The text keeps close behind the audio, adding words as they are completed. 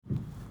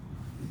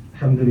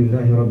الحمد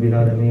لله رب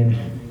العالمين.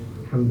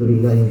 الحمد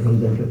لله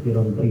حمدا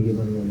كثيرا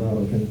طيبا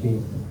مباركا فيه.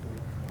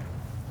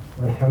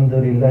 والحمد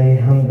لله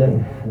حمدا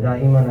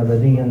دائما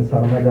ابديا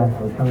سرمدا.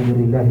 الحمد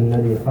لله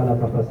الذي خلق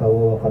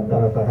فسوى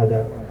وقدر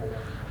فهدى،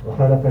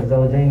 وخلق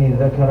الزوجين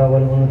الذكر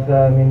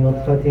والانثى من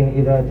نطفه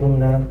اذا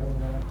تمنى.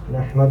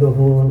 نحمده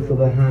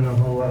سبحانه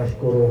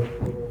واشكره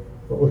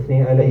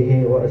واثني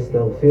عليه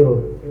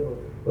واستغفره،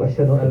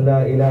 واشهد ان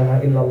لا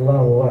اله الا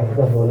الله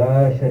وحده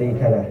لا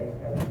شريك له،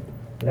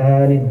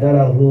 لا ند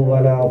له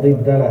ولا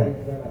ضد له،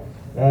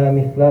 لا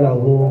مثل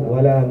له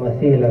ولا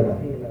مثيل له،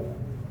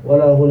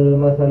 وله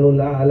المثل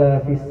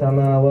الأعلى في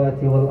السماوات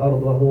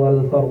والأرض وهو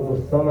الفرد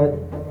الصمد،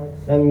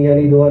 لم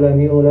يلد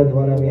ولم يولد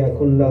ولم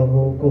يكن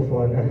له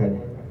كفوا أحد.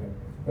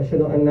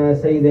 أشهد أن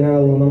سيدنا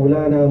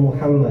ومولانا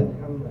محمد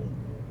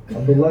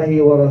عبد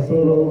الله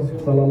ورسوله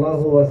صلى الله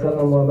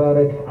وسلم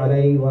وبارك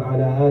عليه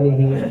وعلى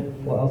آله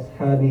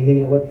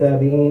وأصحابه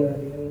والتابعين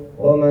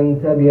ومن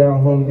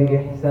تبعهم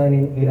بإحسان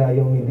إلى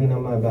يوم الدين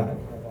ما بعد.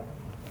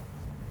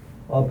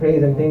 All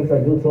praise and thanks are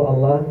due to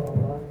Allah.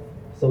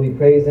 So we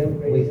praise Him,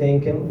 we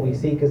thank Him, we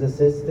seek His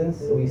assistance,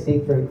 we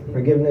seek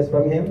forgiveness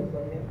from Him,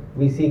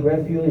 we seek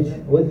refuge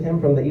with Him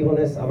from the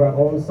evilness of our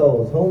own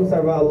souls.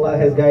 Whomsoever Allah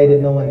has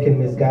guided, no one can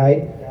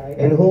misguide,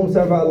 and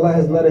whomsoever Allah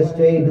has led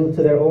astray due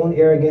to their own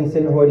arrogance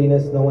and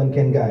haughtiness, no one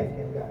can guide.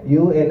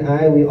 You and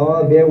I, we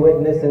all bear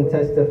witness and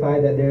testify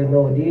that there is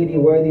no deity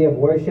worthy of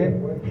worship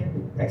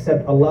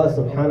except Allah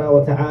subhanahu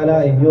wa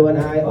ta'ala, and you and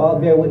I all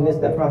bear witness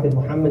that Prophet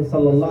Muhammad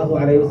sallallahu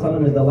alayhi wa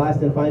sallam is the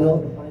last and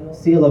final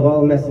seal of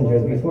all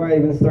messengers. Before I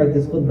even start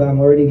this khutbah, I'm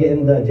already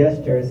getting the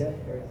gestures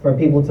for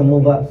people to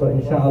move up. So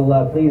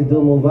inshallah, please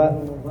do move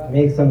up.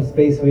 Make some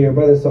space for your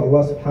brothers so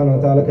Allah subhanahu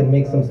wa ta'ala can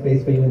make some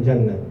space for you in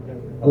Jannah.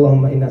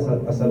 Allahumma inna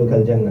as'aluka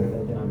al-Jannah.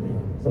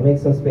 So make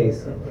some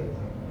space.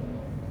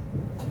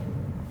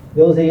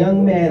 There was a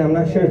young man, I'm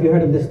not sure if you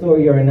heard of this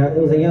story or not.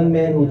 There was a young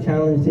man who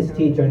challenged his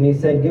teacher and he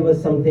said, give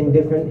us something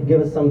different, give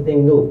us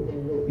something new.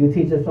 You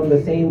teach us from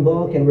the same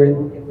book and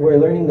we're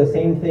learning the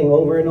same thing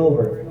over and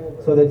over.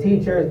 So the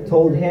teacher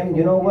told him,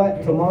 you know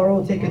what,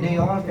 tomorrow take a day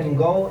off and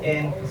go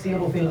and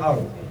siru fil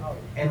ard,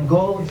 and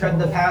go tread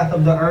the path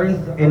of the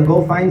earth and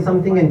go find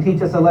something and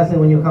teach us a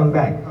lesson when you come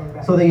back.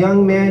 So the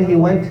young man, he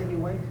went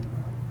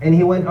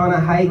on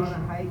a hike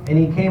and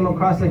he came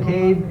across a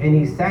cave and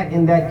he sat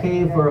in that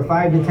cave for a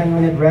 5 to 10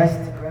 minute rest,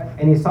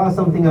 and he saw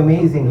something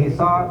amazing. He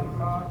saw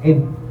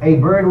a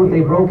bird with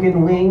a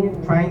broken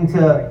wing trying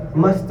to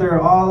muster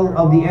all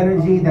of the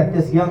energy that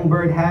this young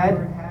bird had,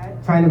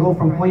 trying to go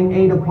from point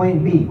A to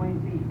point B.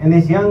 And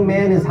this young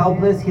man is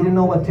helpless. He didn't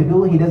know what to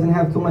do. He doesn't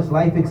have too much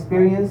life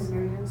experience.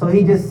 So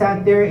he just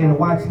sat there and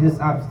watched this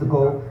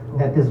obstacle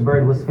that this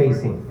bird was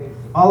facing.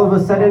 All of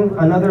a sudden,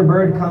 another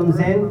bird comes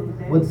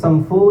in with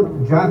some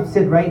food, drops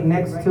it right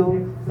next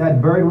to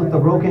that bird with the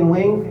broken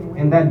wing,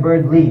 and that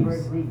bird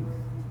leaves.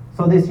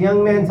 So this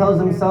young man tells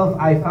himself,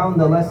 I found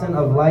the lesson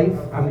of life.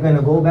 I'm going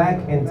to go back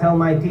and tell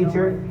my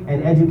teacher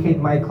and educate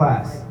my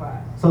class.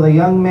 So the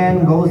young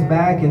man goes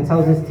back and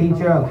tells his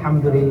teacher,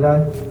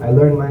 Alhamdulillah, I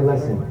learned my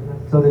lesson.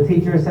 So the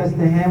teacher says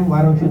to him,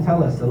 why don't you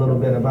tell us a little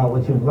bit about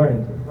what you've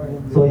learned?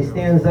 So he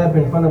stands up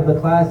in front of the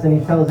class and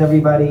he tells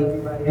everybody,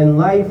 in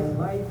life,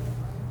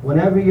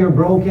 whenever you're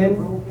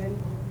broken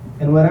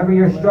and whenever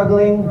you're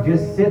struggling,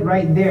 just sit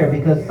right there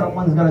because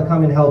someone's going to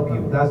come and help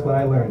you. That's what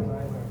I learned.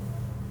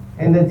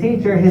 And the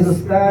teacher, his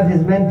ustad,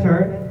 his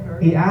mentor,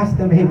 he asked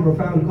him a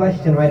profound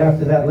question right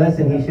after that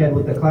lesson he shared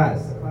with the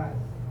class.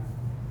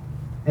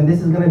 And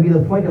this is going to be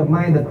the point of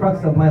the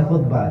crux of my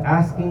khutbah,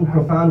 asking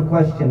profound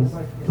questions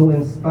to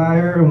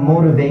inspire,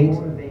 motivate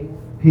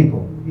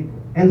people.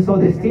 And so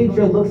this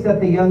teacher looks at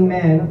the young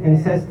man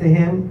and says to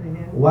him,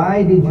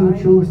 why did you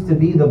choose to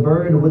be the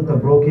bird with the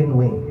broken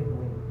wing?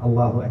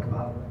 Allahu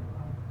Akbar.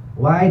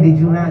 Why did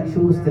you not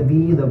choose to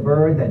be the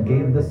bird that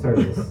gave the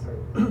service?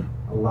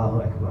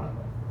 Allahu Akbar.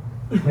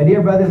 My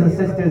dear brothers and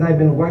sisters, I've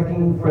been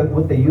working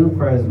with the youth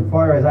for as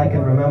far as I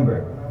can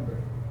remember.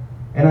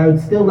 And I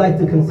would still like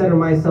to consider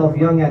myself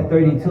young at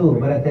 32,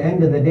 but at the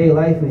end of the day,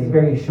 life is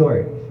very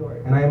short.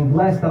 And I am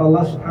blessed that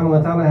Allah subhanahu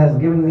wa ta'ala has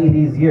given me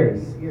these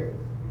years.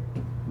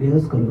 We hear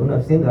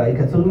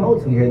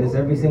this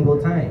every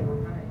single time.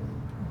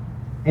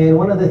 And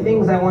one of the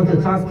things I want to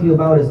talk to you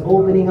about is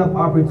opening up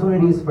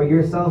opportunities for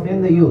yourself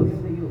in the youth.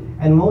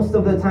 And most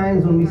of the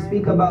times when we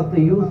speak about the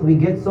youth, we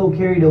get so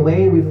carried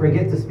away, we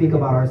forget to speak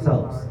about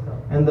ourselves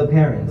and the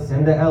parents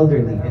and the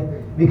elderly.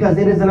 Because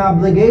it is an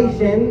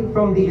obligation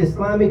from the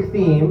Islamic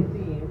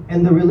theme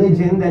and the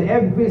religion that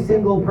every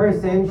single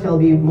person shall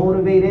be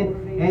motivated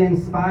and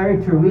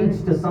inspired to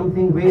reach to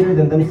something greater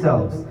than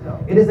themselves.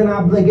 It is an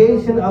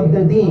obligation of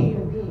the deen.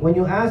 When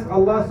you ask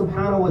Allah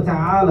subhanahu wa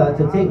ta'ala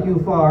to take you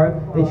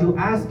far, that you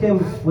ask Him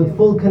with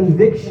full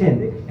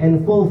conviction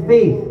and full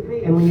faith.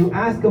 And when you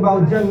ask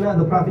about Jannah,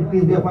 the Prophet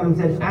peace be upon him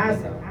said,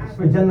 ask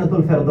for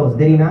Jannatul Firdaus.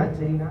 Did he not?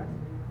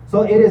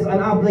 So it is an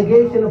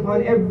obligation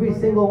upon every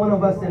single one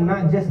of us, and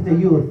not just the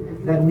youth,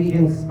 that we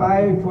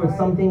inspire towards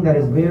something that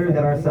is greater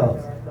than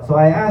ourselves. So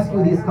I ask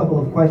you these couple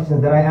of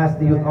questions that I ask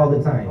the youth all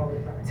the time.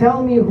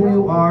 Tell me who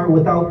you are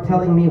without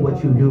telling me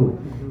what you do.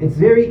 It's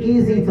very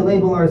easy to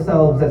label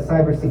ourselves as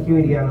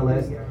cybersecurity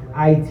analysts,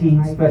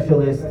 IT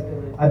specialist,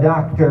 a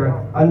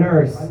doctor, a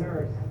nurse,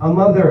 a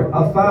mother,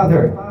 a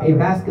father, a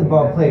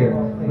basketball player.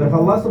 But if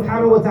Allah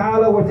subhanahu wa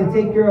ta'ala were to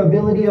take your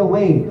ability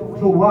away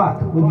to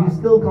walk, would you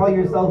still call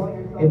yourself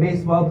a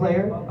baseball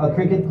player, a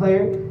cricket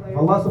player? If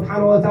Allah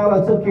subhanahu wa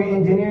ta'ala took your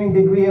engineering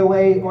degree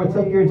away or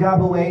took your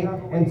job away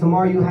and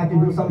tomorrow you had to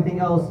do something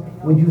else,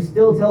 would you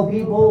still tell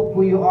people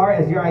who you are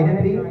as your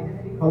identity?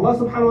 If Allah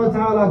subhanahu wa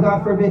ta'ala,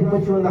 God forbid,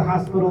 put you in the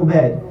hospital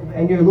bed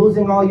and you're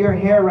losing all your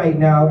hair right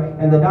now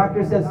and the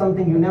doctor said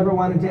something you never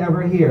wanted to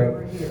ever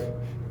hear,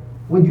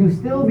 would you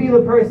still be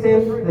the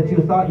person that you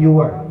thought you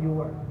were?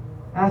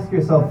 Ask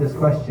yourself this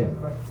question.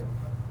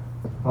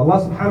 If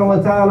Allah subhanahu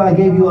wa ta'ala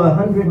gave you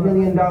 $100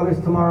 million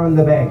tomorrow in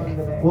the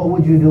bank, what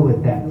would you do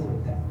with that?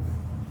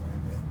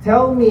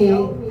 Tell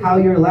me how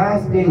your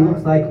last day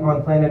looks like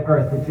on planet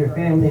Earth with your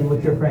family and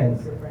with your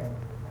friends.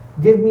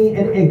 Give me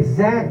an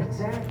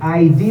exact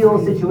ideal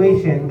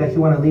situation that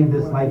you want to leave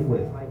this life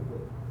with.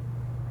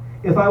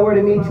 If I were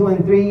to meet you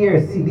in 3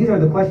 years, see, these are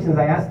the questions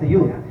I ask the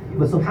youth.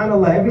 But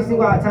subhanAllah, every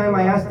single time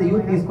I ask the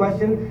youth these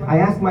questions, I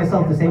ask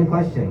myself the same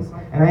questions.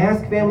 And I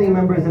ask family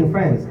members and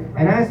friends.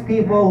 And I ask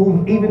people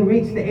who've even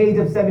reached the age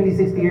of 70,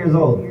 60 years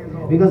old.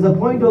 Because the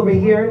point over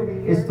here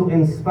is to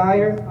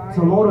inspire,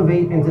 to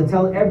motivate, and to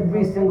tell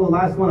every single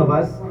last one of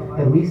us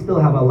that we still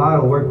have a lot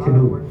of work to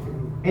do.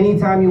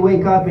 Anytime you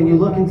wake up and you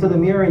look into the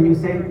mirror and you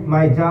say,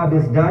 my job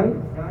is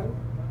done,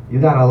 you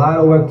got a lot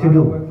of work to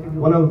do.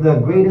 One of the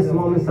greatest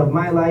moments of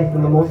my life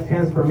and the most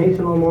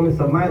transformational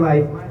moments of my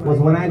life was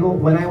when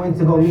I went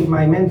to go meet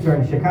my mentor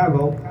in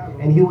Chicago,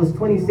 and he was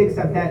 26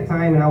 at that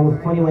time and I was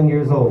 21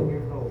 years old.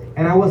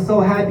 And I was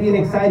so happy and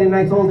excited, and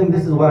I told him,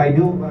 this is what I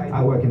do.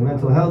 I work in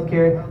mental health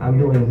care, I'm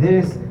doing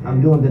this,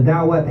 I'm doing the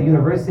da'wah at the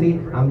university,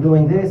 I'm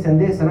doing this and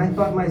this, and I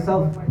thought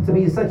myself to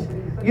be such,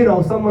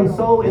 someone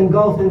so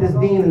engulfed in this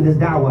deen and this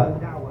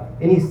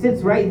da'wah. And he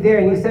sits right there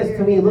and he says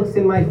to me, looks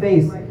in my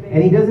face,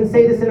 and he doesn't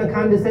say this in a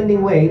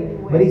condescending way,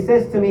 but he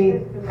says to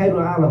me,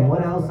 Khairul Alam,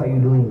 what else are you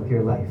doing with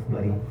your life,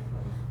 buddy?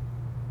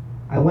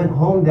 I went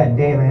home that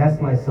day and I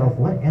asked myself,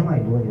 what am I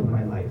doing with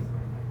my life?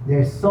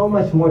 There's so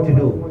much more to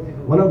do.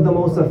 One of the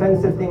most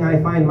offensive thing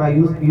I find my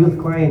youth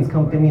clients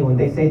come to me when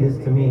they say this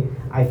to me,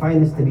 I find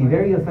this to be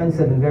very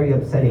offensive and very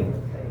upsetting.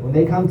 When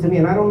they come to me,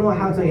 and I don't know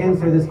how to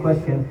answer this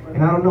question,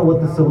 and I don't know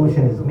what the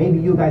solution is. Maybe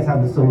you guys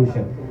have the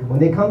solution. When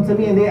they come to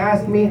me and they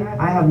ask me,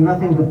 I have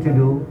nothing good to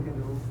do.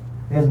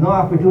 There's no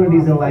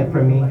opportunities in life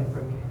for me.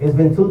 It's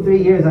been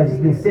 2-3 years, I've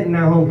just been sitting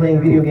at home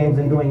playing video games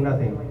and doing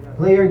nothing.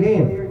 Play your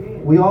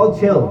game. We all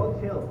chill.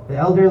 The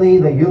elderly,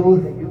 the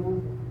youth,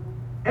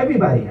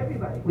 everybody.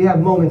 We have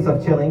moments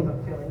of chilling.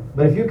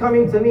 But if you're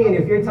coming to me and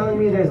if you're telling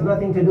me there's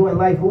nothing to do in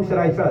life, who should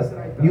I trust?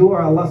 You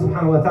or Allah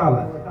subhanahu wa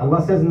ta'ala.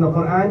 Allah says in the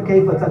Quran,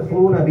 كَيْفَ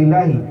تَكْفُرُونَ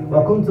بِاللَّهِ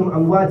وَكُنْتُمْ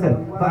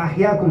أَمْوَاتًا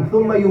فَأَحْيَاكُمْ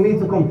ثُمَّ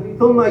يُمِيتُكُمْ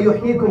ثُمَّ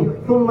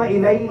يُحْيِيكُمْ ثُمَّ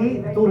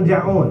إِلَيْهِ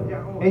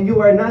تُرْجَعُونَ. And you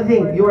are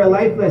nothing, you are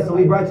lifeless, so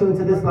we brought you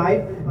into this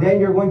life, then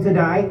you're going to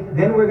die,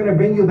 then we're going to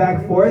bring you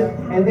back forth,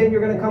 and then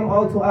you're going to come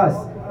all to us.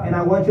 And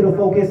I want you to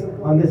focus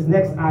on this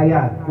next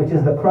ayah, which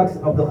is the crux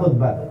of the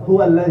khutbah. هُوَ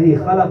الَّذِي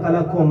خَلَقَ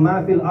لَكُمْ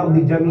مَا فِي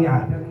الْأَرْضِ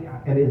جَمِيعًا.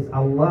 And it is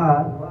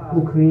Allah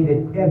who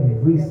created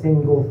every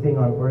single thing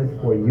on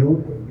earth for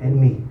you and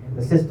me.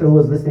 The sister who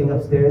is listening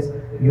upstairs,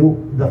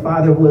 you, the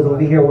father who is over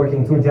here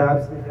working 2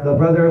 jobs, the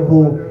brother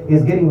who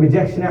is getting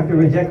rejection after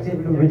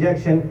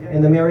rejection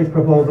in the marriage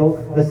proposal,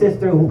 the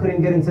sister who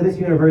couldn't get into this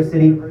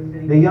university,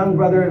 the young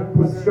brother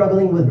who's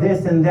struggling with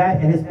this and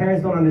that and his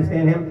parents don't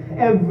understand him.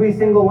 Every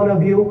single one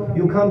of you,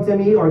 you come to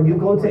me or you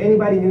go to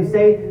anybody and you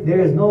say,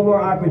 there is no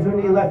more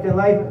opportunity left in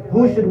life.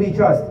 Who should we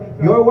trust?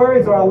 Your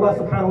words or Allah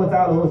subhanahu wa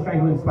ta'ala who is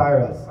trying to inspire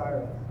us?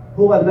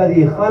 هُوَ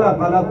الَّذِي خَلَقَ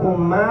لَكُمْ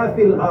مَا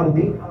فِي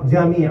الْأَرْضِ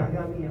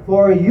جَمِيعًا.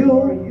 For you,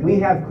 we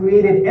have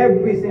created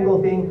every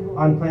single thing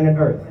on planet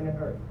Earth.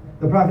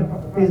 The Prophet,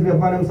 peace be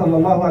upon him,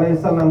 sallallahu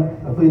alayhi wa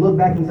sallam, if we look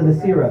back into the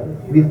seerah,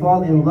 we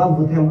fall in love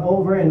with him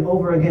over and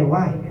over again.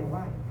 Why?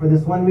 For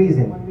this one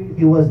reason.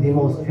 He was the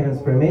most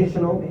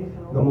transformational,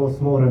 the most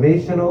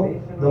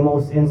motivational, the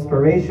most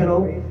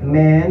inspirational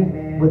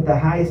man with the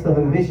highest of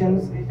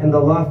ambitions and the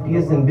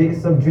loftiest and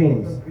biggest of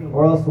dreams.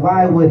 Or else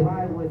why would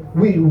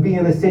we be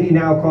in a city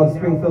now called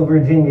Springfield,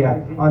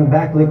 Virginia on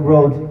Backlick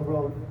Road,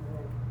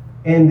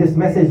 and this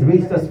message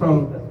reached us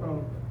from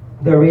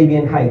the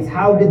Arabian Heights?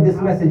 How did this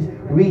message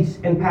reach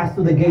and pass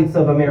through the gates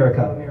of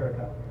America?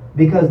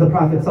 Because the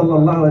Prophet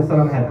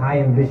ﷺ had high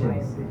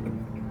ambitions.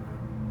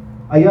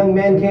 A young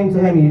man came to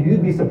him,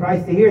 you'd be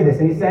surprised to hear this,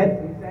 and he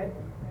said,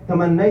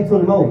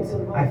 Tamannaytul Maut,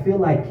 I feel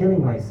like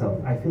killing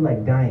myself, I feel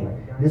like dying.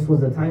 This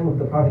was the time of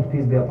the Prophet,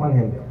 peace be upon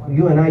him.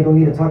 You and I don't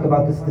need to talk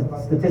about the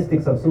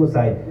statistics of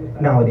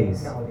suicide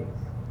nowadays.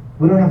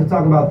 We don't have to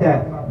talk about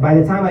that. By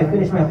the time I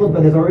finish my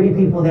khutbah, there's already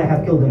people that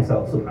have killed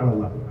themselves.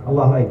 Subhanallah.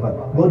 Allahu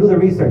Akbar. Go do the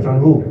research on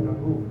who?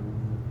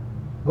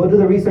 Go do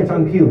the research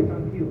on Pew.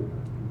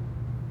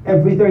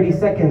 Every 30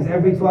 seconds,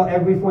 every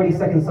 40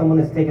 seconds, someone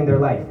is taking their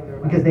life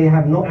because they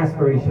have no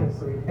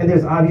aspirations. And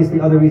there's obviously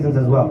other reasons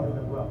as well.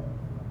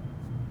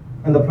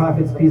 And the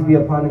Prophet's peace be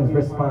upon him's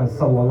response,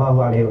 sallallahu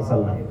alayhi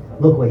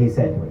wasallam. Look what he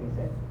said.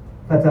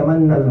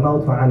 فَتَمَنَّى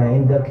الْمَوْتُ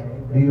عَنَا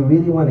عِنْدَكَ. Do you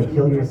really want to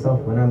kill yourself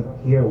when I'm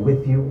here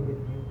with you?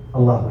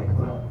 Allahu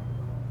Akbar.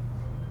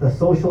 The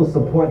social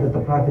support that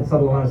the Prophet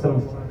sallallahu alayhi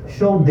wasallam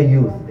showed the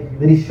youth,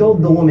 that he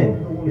showed the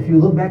women. If you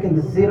look back in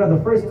the seerah,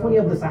 the first 20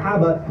 of the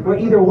Sahaba were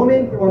either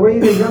women or were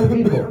either young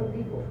people.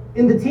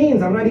 In the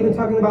teens, I'm not even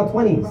talking about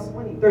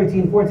 20s,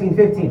 13, 14,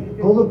 15.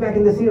 Go look back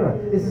in the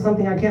seerah. This is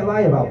something I can't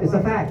lie about. It's a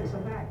fact.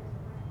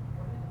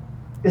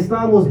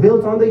 Islam was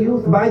built on the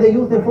youth, by the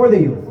youth, and for the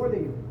youth.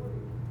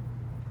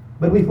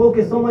 But we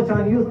focus so much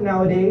on youth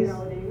nowadays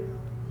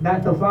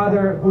that the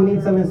father who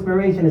needs some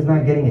inspiration is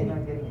not getting any.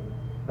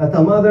 That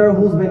the mother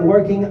who's been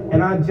working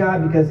an odd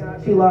job because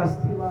she lost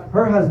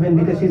her husband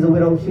because she's a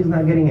widow, she's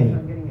not getting any.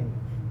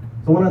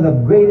 So one of the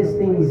greatest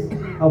things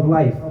of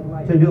life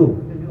to do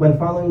when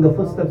following the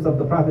footsteps of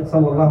the Prophet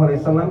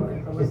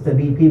ﷺ is to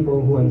be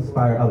people who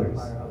inspire others.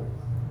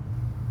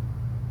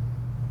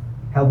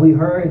 Have we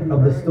heard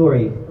of the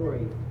story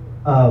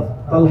of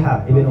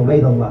Talha ibn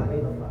Ubaydullah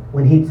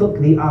when he took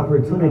the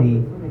opportunity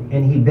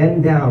and he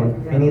bent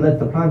down and he let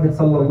the Prophet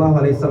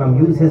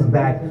ﷺ use his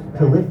back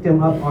to lift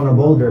him up on a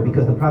boulder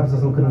because the Prophet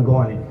ﷺ couldn't go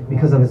on it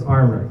because of his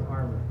armor?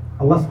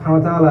 Allah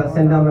subhanahu wa ta'ala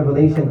sent down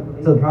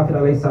revelation to the Prophet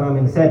ﷺ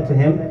and said to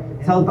him,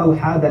 tell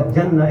Talha that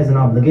Jannah is an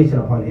obligation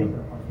upon him.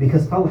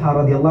 Because Talha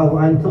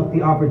radiallahu anh took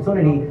the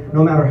opportunity,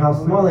 no matter how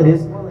small it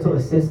is, to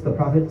assist the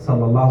Prophet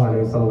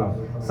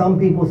ﷺ. Some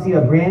people see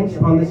a branch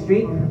on the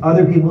street,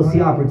 other people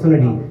see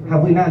opportunity.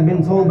 Have we not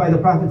been told by the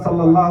Prophet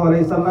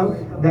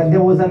ﷺ that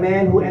there was a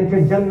man who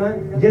entered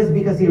Jannah just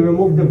because he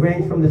removed the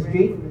branch from the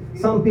street?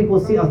 Some people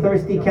see a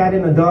thirsty cat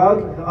and a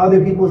dog, other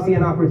people see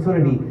an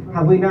opportunity.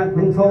 Have we not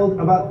been told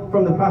about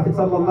from the Prophet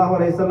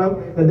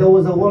ﷺ that there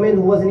was a woman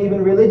who wasn't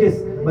even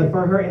religious, but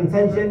for her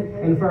intention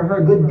and for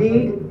her good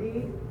deed,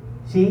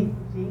 she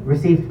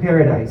received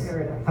paradise?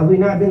 Have we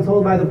not been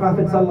told by the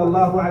Prophet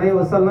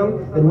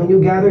ﷺ that when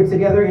you gather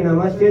together in a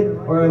masjid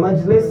or a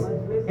majlis,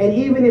 and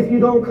even if you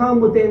don't come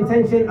with the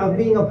intention of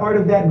being a part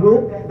of that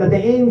group, that the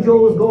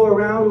angels go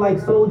around like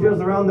soldiers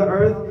around the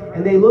earth,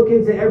 and they look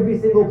into every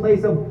single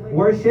place of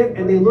worship,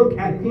 and they look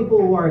at people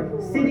who are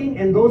sitting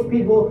and those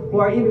people who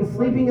are even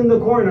sleeping in the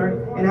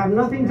corner and have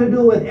nothing to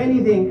do with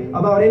anything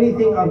about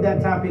anything of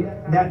that topic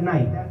that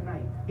night.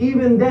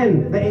 Even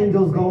then, the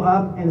angels go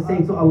up and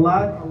say to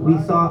Allah, we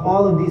saw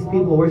all of these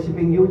people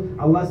worshiping you.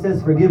 Allah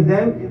says, forgive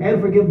them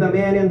and forgive the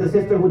man and the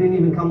sister who didn't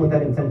even come with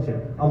that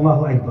intention.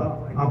 Allahu Akbar.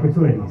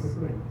 Opportunities.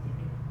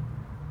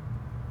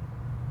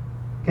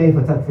 كيف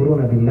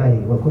تكفرون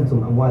بالله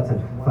وكنتم أمواتا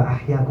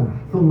فأحياكم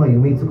ثم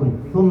يميتكم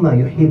ثم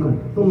يحييكم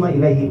ثم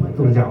إليه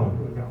ترجعون.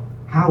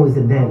 How is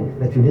it then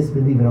that you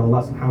disbelieve in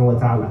Allah subhanahu wa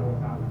ta'ala?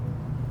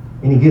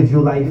 And He gives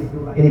you life,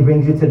 and He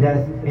brings you to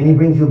death, and He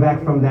brings you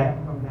back from that.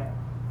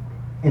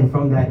 And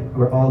from that,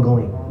 we're all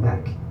going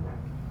back.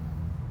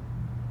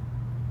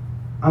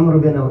 Amr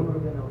bin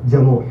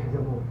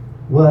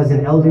al-Jamuh was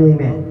an elderly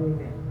man.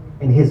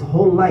 And his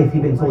whole life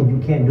he'd been told,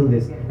 you can't do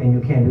this, and you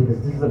can't do this.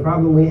 This is a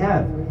problem we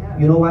have.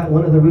 You know what?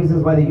 One of the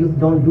reasons why the youth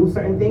don't do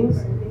certain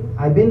things?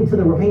 I've been to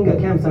the Rohingya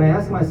camps and I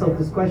asked myself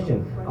this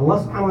question. Allah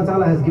subhanahu wa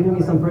ta'ala has given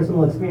me some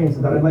personal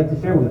experiences that I'd like to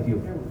share with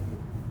you.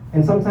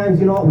 And sometimes,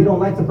 we don't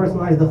like to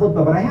personalize the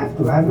khutbah, but I have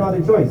to. I have no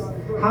other choice.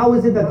 How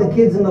is it that the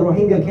kids in the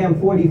Rohingya camp,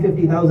 40,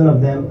 50,000 of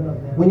them,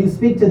 when you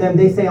speak to them,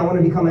 they say, I want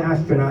to become an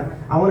astronaut,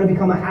 I want to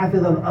become a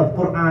hafiz of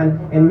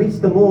Quran and reach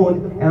the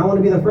moon, and I want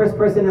to be the first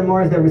person in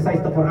Mars that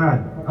recites the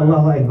Quran.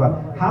 Allahu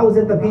Akbar. How is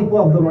it the people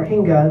of the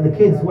Rohingya, the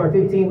kids who are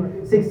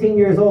 15, 16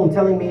 years old,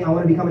 telling me, I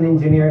want to become an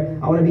engineer,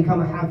 I want to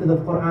become a hafiz of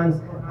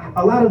Qurans?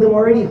 A lot of them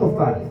already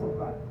huffaz.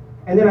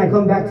 And then I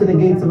come back to the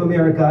gates of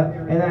America,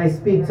 and then I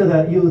speak to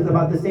the youth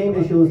about the same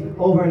issues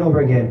over and over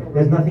again.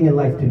 There's nothing in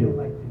life to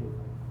do.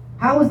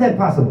 How is that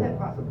possible?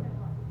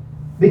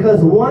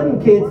 Because one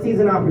kid sees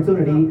an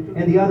opportunity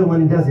and the other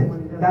one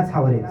doesn't. That's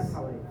how it is.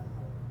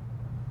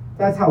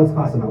 That's how it's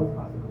possible.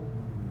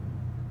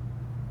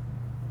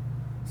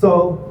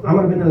 So,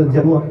 Amr bin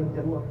al-Jamuh,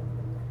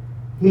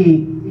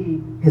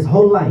 his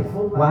whole life,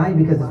 why?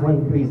 Because it's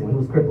one reason, he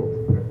was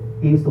crippled.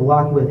 He used to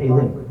walk with a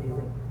limp.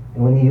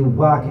 And when he would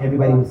walk,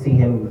 everybody would see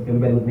him,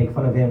 everybody would make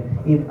fun of him,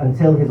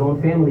 until his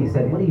own family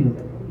said, what do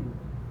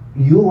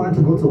you want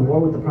to go to war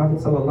with the Prophet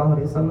sallallahu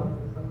alaihi wasallam?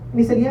 And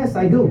he said, yes,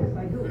 I do.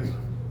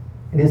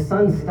 And his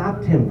son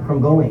stopped him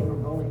from going.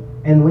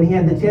 And when he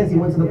had the chance, he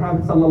went to the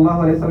Prophet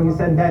ﷺ. He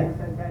said, Dad,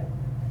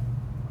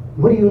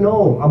 what do you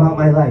know about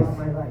my life?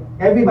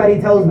 Everybody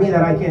tells me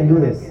that I can't do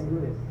this.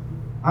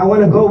 I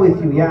want to go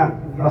with you, ya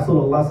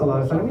Rasulullah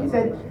ﷺ. He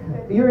said,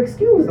 you're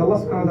excused. Allah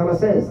subhanahu wa ta'ala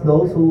says,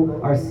 those who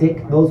are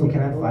sick, those who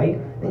cannot fight,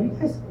 then you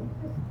guys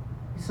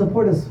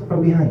support us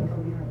from behind.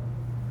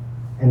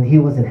 And he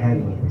wasn't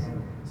having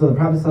it. So the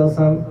Prophet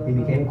ﷺ, he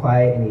became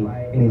quiet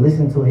and he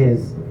listened to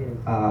his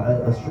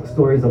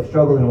stories of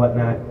struggle and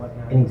whatnot,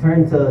 and he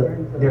turned to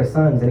their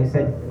sons and he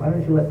said, why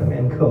don't you let the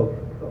man go?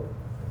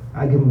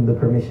 I give him the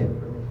permission.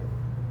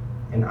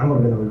 And Amr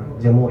bin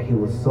al-Jamuh, he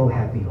was so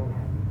happy.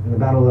 In the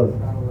battle of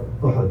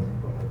Uhud,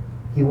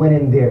 he went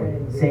in there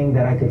saying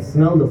that I could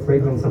smell the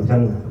fragrance of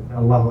Jannah.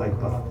 Allahu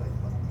Akbar.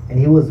 And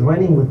he was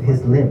running with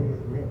his limp.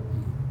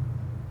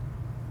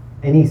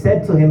 And he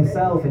said to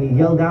himself, and he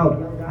yelled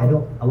out,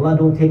 Allah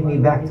don't take me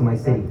back to my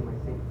city.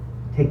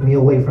 Take me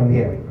away from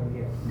here.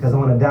 Because I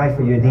want to die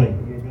for your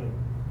deen.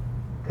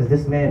 Because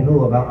this man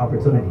knew about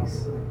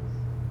opportunities.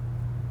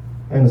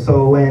 And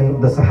so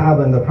when the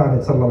Sahaba and the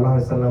Prophet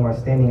ﷺ are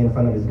standing in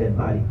front of his dead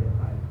body,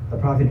 the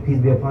Prophet, peace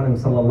be upon him,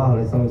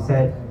 ﷺ,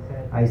 said,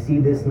 I see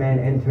this man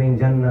entering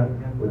Jannah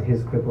with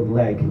his crippled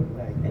leg.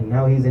 And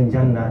now he's in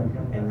Jannah,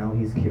 and now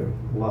he's cured.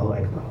 Allahu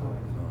Akbar.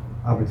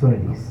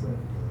 Opportunities.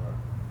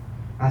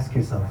 Ask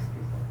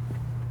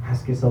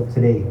yourself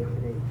today,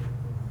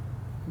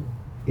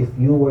 if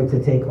you were to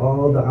take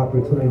all the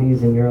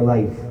opportunities in your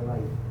life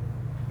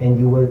and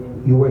you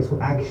were to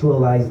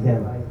actualize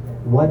them,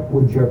 what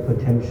would your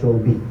potential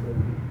be?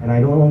 And I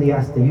don't only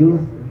ask the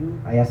youth,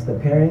 I ask the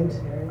parent,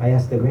 I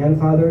ask the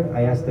grandfather,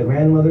 I ask the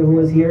grandmother who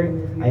is here,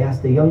 I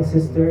ask the young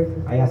sister,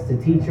 I ask the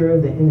teacher,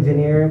 the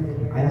engineer,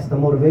 I ask the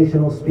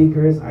motivational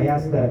speakers, I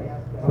ask the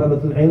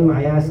talabatul ilm,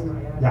 I ask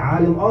the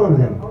alim, all of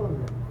them.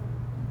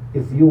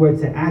 If you were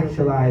to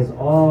actualize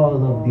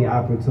all of the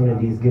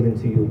opportunities given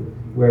to you,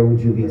 where would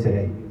you be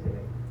today?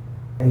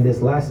 In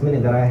this last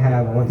minute that I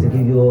have, I want to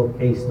give you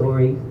a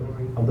story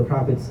of the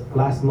Prophet's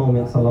last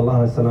moment,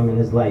 sallallahu alaihi wasallam, in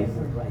his life.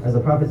 As the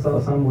Prophet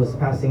sallallahu alaihi wasallam was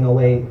passing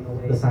away,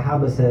 the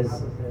Sahaba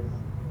says,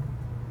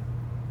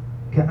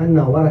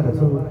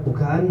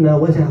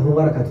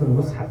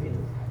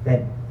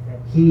 that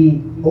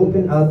he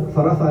opened up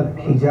فرفع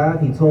الحجاب.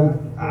 He told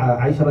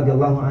Aisha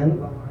radiallahu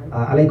anha,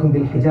 alaykum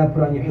bil hijab,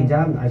 put on your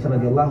hijab. Aisha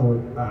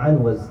radiallahu anha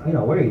was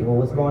worried, well,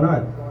 what's going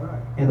on?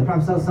 And the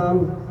Prophet sallallahu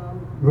alaihi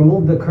wasallam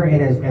removed the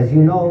curtain. As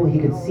you know, he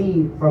could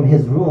see from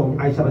his room,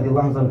 Aisha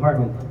radiallahu anha's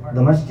apartment,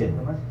 the masjid.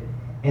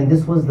 And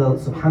this was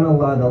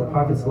subhanallah, the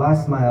Prophet's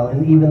last smile,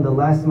 and even the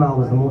last smile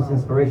was the most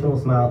inspirational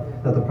smile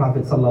that the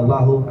Prophet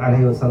sallallahu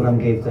alaihi wasallam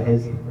gave to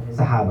his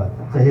Sahaba,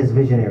 to his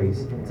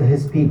visionaries, to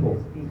his people.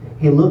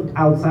 He looked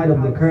outside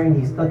of the curtain,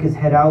 he stuck his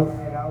head out,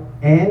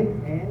 and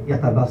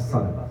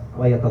yatabassam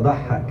wa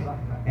yatadahhak,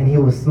 and he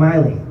was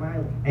smiling,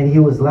 and he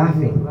was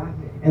laughing.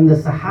 And the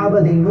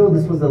Sahaba, they knew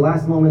this was the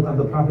last moment of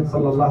the Prophet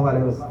sallallahu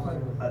alaihi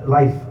wasallam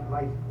life,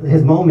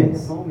 his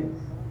moments.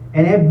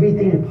 And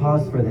everything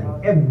paused for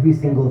them. Every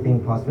single thing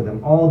paused for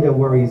them. All their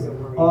worries,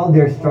 all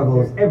their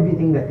struggles,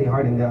 everything that they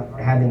had in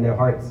their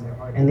hearts.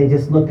 And they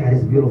just looked at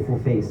his beautiful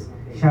face,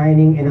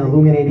 shining and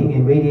illuminating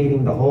and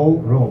radiating the whole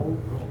room.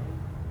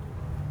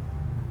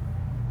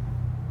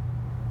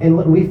 And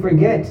what we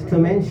forget to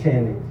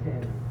mention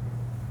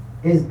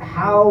is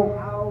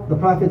how the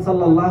Prophet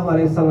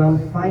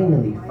ﷺ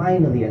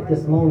finally, at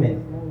this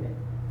moment,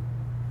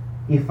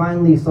 he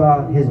finally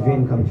saw his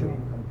dream come true.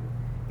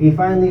 He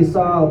finally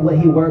saw what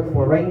he worked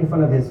for right in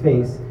front of his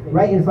face,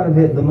 right in front of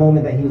it, the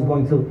moment that he was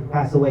going to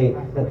pass away,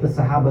 that the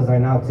Sahabas are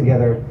now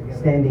together,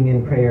 standing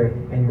in prayer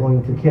and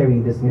going to carry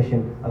this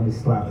mission of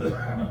Islam.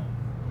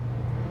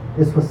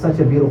 This was such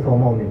a beautiful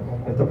moment.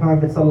 If the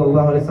Prophet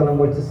ﷺ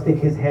were to stick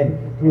his head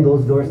through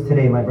those doors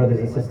today, my brothers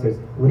and sisters,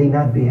 would he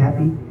not be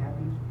happy?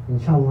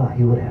 Inshallah,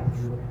 he would have.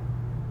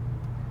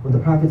 Would the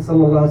Prophet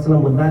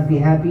ﷺ would not be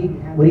happy?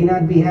 Would he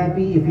not be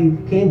happy if he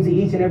came to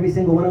each and every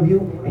single one of you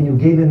and you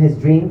gave him his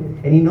dream,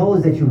 and he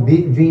knows that you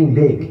dream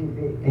big,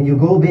 and you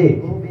go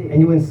big,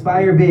 and you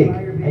inspire big,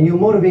 and you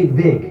motivate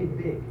big?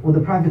 Would the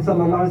Prophet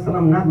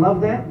ﷺ not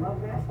love that?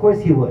 Of course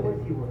he would.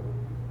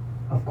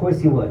 Of course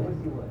he would.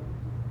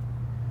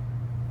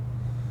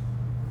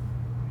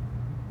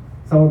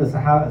 Some of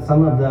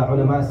the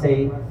ulama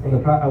say, when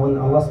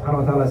Allah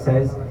subhanahu wa ta'ala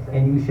says,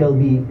 and you shall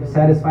be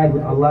satisfied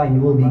with Allah and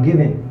you will be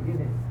given.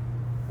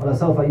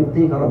 This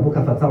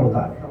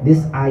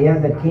ayah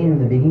that came in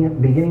the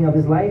beginning of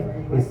his life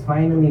is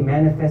finally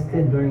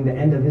manifested during the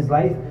end of his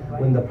life,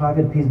 when the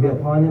Prophet, peace be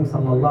upon him,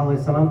 sallallahu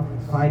alaihi wasallam,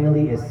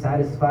 finally is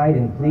satisfied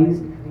and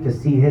pleased to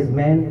see his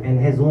men and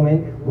his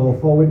women go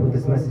forward with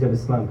this message of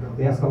Islam.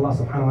 We ask Allah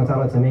subhanahu wa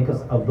ta'ala to make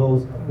us of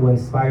those who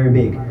inspire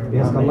big. We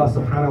ask Allah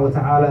subhanahu wa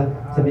ta'ala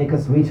to make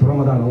us reach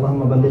Ramadan.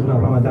 Allahumma balighna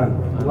Ramadan.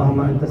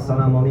 Allahumma anta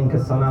salam wa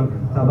minka salam.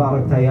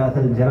 Tabarakta ya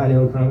thal jalali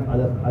wal ikram.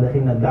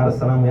 Adkhilna ad-dar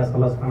salam. We ask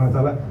Allah subhanahu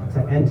wa ta'ala to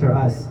enter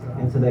us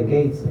into the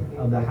gates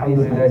of the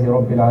highest. Alhamdulillahi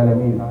Rabbil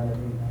Alameen.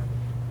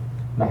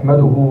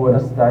 Nahmaduhu wa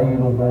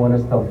nasta'inuhu wa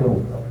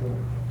nastaghfiruh.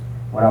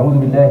 ونعوذ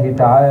بالله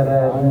تعالى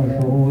من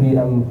شرور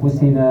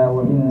أنفسنا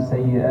ومن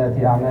سيئات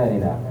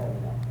أعمالنا.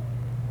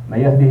 من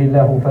يهده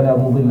الله فلا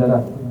مضل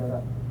له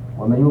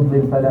ومن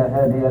يضلل فلا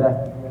هادي له.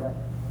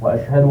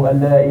 وأشهد أن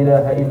لا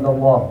إله إلا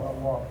الله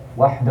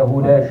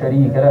وحده لا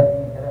شريك له.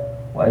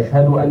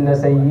 وأشهد أن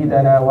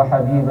سيدنا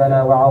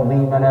وحبيبنا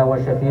وعظيمنا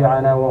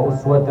وشفيعنا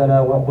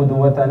وأسوتنا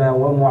وقدوتنا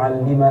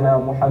ومعلمنا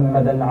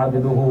محمدا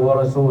عبده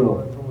ورسوله.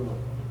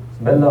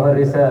 بلغ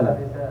الرسالة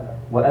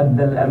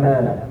وأدى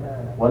الأمانة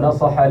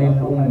ونصح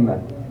للأمة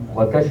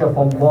وكشف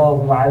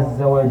الله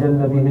عز وجل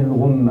به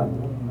الغمة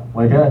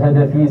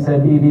وجاهد في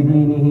سبيل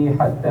دينه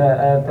حتى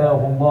آتاه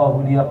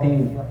الله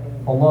اليقين.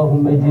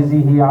 اللهم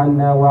اجزه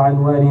عنا وعن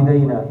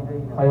والدينا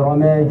خير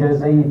ما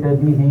جزيت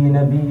به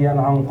نبيا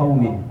عن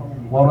قومه.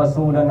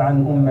 ورسولا عن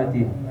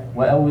أمته،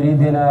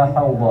 وأوردنا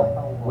حوضه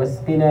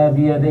واسقنا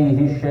بيديه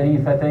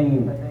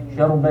الشريفتين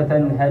شربة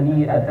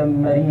هنيئة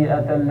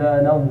مريئة لا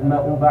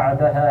نظمأ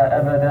بعدها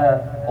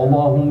أبدا.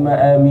 اللهم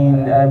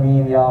آمين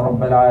آمين يا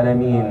رب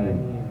العالمين.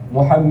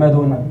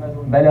 محمد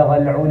بلغ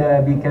العلا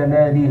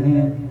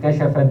بكماله،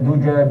 كشف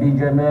الدجى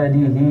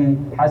بجماله،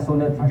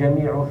 حسنت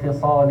جميع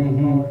خصاله،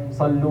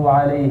 صلوا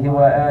عليه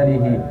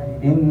وآله.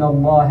 إن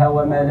الله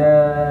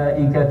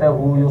وملائكته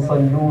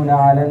يصلون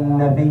على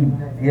النبي،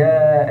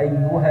 يا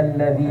أيها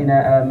الذين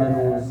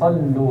آمنوا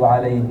صلوا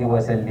عليه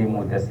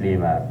وسلموا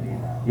تسليما.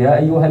 يا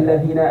أيها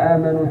الذين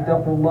آمنوا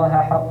اتقوا الله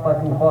حق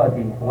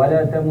تقاته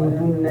ولا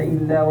تموتن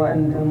إلا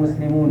وأنتم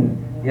مسلمون.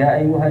 يا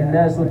أيها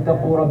الناس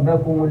اتقوا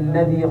ربكم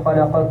الذي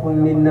خلقكم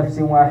من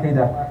نفس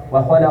واحدة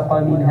وخلق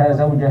منها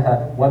زوجها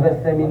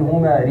وبث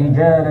منهما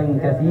رجالا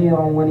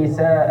كثيرا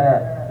ونساء،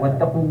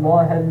 واتقوا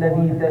الله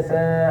الذي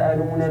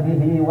تساءلون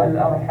به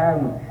والأرحام،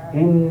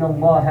 إن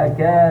الله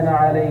كان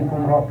عليكم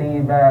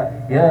رقيبا.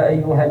 يا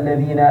أيها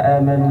الذين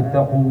آمنوا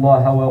اتقوا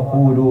الله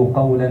وقولوا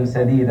قولا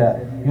سديدا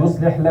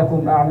يصلح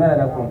لكم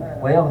أعمالكم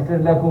ويغفر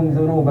لكم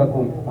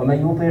ذنوبكم، ومن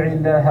يطع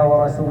الله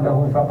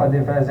ورسوله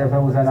فقد فاز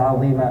فوزا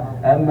عظيما.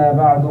 أما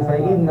بعد،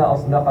 فإن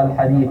أصدق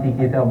الحديث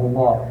كتاب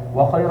الله،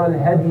 وخير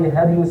الهدي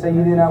هدي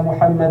سيدنا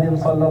محمد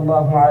صلى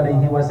الله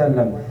عليه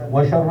وسلم،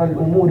 وشر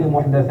الأمور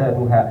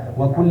محدثاتها،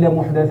 وكل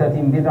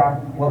محدثة بدعة،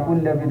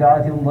 وكل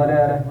بدعة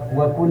ضلالة،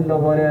 وكل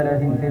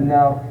ضلالة في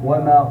النار،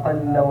 وما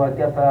قل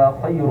وكفى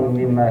خير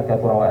مما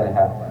كثر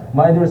وألهى.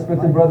 My dear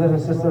respected brothers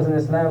and sisters in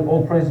Islam,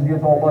 all praise be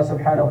to Allah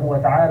subhanahu wa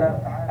ta'ala,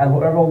 and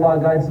whoever Allah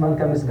guides, none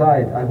can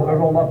misguide, and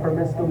whoever Allah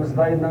permits to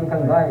misguide, none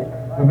can guide.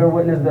 We bear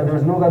witness that there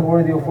is no God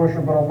worthy of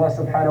worship but Allah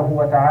subhanahu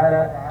wa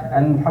ta'ala,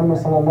 and Muhammad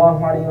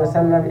sallallahu alayhi wa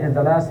sallam is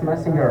the last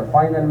messenger,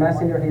 final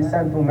messenger he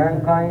sent to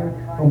mankind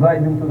to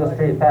guide them to the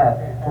straight path.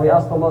 So we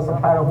ask Allah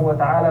subhanahu wa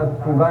ta'ala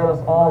to guide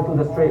us all to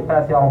the straight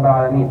path, Ya Rabbil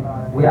Alameen.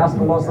 We ask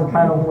Allah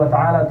subhanahu wa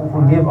ta'ala to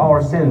forgive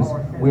our sins.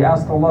 We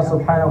ask Allah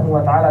subhanahu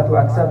wa ta'ala to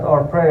accept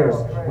our prayers.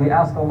 We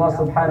ask Allah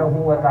subhanahu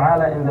wa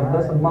ta'ala in the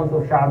blessed month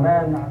of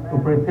Sha'ban to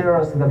prepare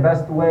us the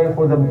best way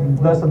for the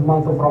blessed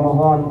month of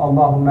Ramadan.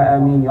 Allahumma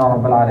ameen ya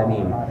Rabbil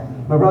Alameen.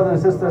 My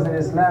brothers and sisters in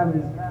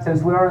Islam,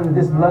 since we are in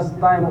this blessed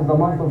time of the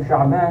month of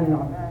Sha'ban,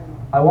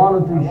 I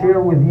wanted to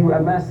share with you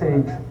a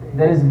message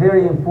that is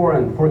very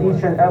important for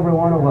each and every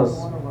one of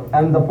us.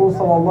 And the Prophet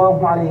sallallahu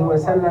alayhi wa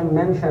sallam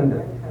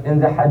mentioned in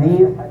the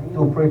hadith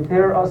to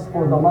prepare us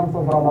for the month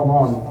of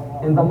Ramadan.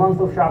 In the month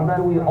of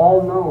Sha'ban, we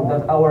all know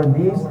that our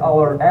deeds,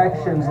 our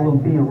actions will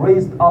be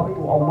raised up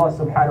to Allah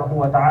subhanahu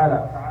wa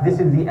ta'ala. This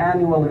is the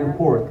annual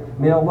report.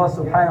 May Allah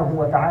subhanahu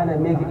wa ta'ala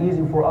make it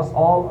easy for us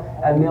all,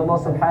 and may Allah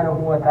subhanahu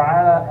wa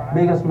ta'ala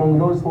make us among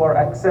those who are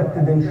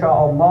accepted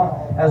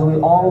insha'Allah. As we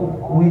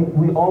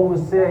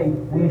always say,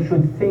 we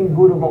should think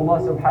good of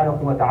Allah subhanahu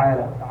wa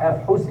ta'ala.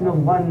 Have husn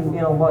al-dhann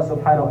in Allah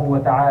subhanahu wa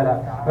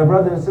ta'ala. My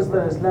brothers and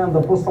sisters in Islam,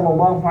 the Prophet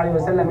sallallahu alayhi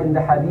wa sallam in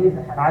the hadith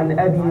عن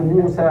أبي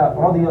موسى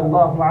رضي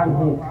الله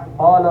عنه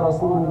قال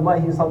رسول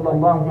الله صلى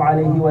الله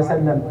عليه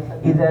وسلم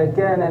إذا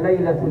كان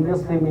ليلة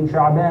النصف من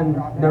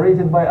شعبان,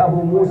 narrated by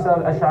Abu Musa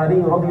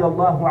al-Ash'ari رضي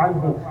الله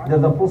عنه,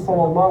 that the Prophet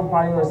صلى الله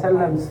عليه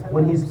وسلم,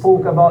 when he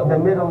spoke about the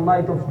middle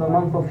night of the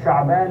month of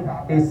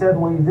Sha'ban, he said,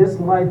 when this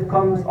night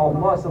comes,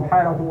 Allah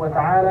subhanahu wa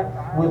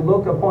ta'ala will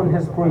look upon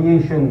his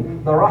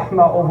creation. The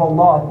rahmah of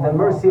Allah, the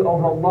mercy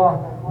of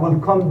Allah will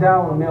come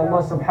down. May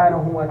Allah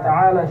subhanahu wa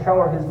ta'ala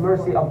shower His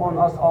mercy upon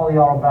us all,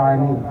 Ya Rabbil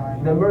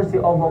Alameen. The mercy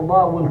of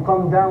Allah will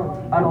come down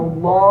and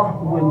Allah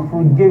will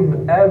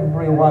forgive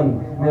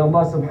everyone. May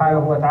Allah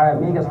subhanahu wa ta'ala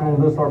make us among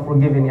those who are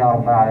forgiven, Ya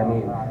Rabbil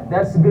Alameen.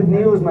 That's good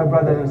news, my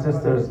brothers and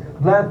sisters.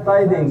 Glad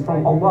tidings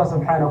from Allah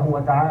subhanahu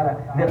wa ta'ala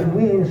that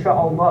we,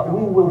 insha'Allah,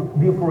 we will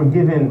be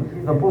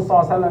forgiven. The Prophet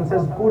ﷺ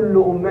says, كُلُّ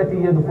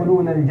أُمَّتِي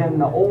يَدْخُلُونَ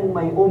الْجَنَّةِ, all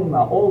my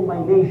ummah, all my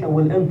nation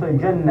will enter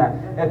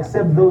Jannah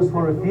except those who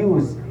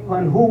refuse.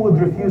 And who would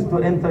refuse to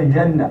enter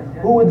Jannah?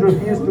 Who would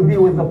refuse to be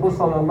with the Prophet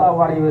sallallahu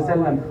alaihi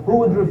wasallam? Who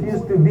would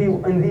refuse to be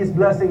in these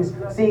blessings,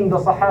 seeing the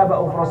Sahaba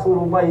of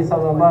Rasulullah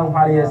sallallahu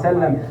alaihi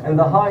wasallam in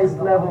the highest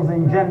levels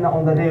in Jannah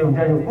on the day of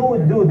judgment? Who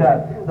would do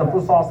that? The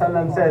Prophet sallallahu alaihi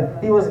wasallam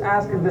said, he was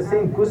asked the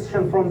same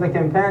question from the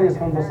companions,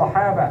 from the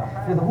Sahaba.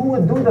 He said, who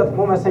would do that?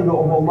 O Messenger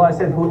of Allah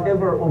said,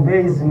 whoever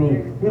obeys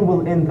me, he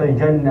will enter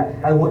Jannah,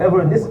 and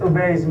whoever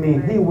disobeys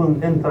me, he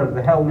will enter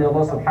the hell. May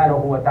Allah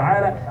subhanahu wa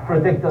ta'ala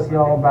protect us,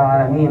 Ya Rabbil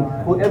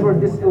Alameen. Whoever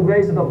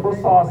disobeys the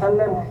Prophet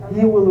ﷺ,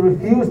 he will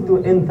refuse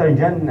to enter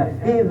Jannah.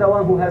 He is the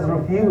one who has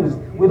refused.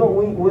 We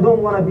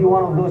don't want to be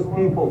one of those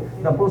people.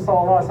 The Prophet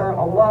ﷺ,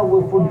 Allah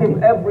will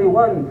forgive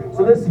everyone.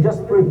 So let's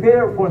just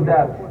prepare for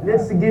that.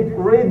 Let's get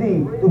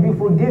ready to be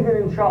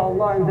forgiven,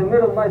 inshallah, in the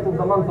middle night of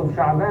the month of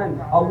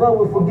Sha'ban. Allah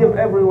will forgive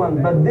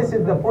everyone. But this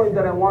is the point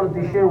that I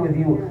wanted to share with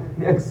you.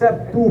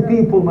 Except two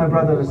people, my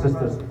brothers and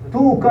sisters.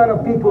 Two kind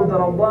of people that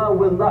Allah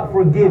will not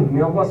forgive.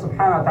 May Allah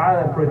subhanahu wa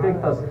ta'ala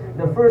protect us.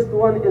 The first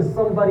one is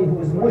somebody who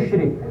is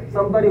mushrik,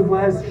 somebody who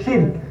has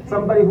shirk,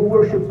 somebody who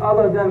worships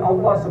other than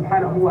Allah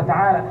subhanahu wa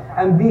ta'ala.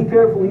 And be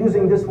careful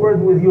using this word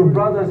with your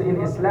brothers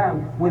in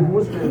Islam, with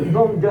Muslims.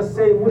 Don't just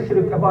say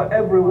mushrik about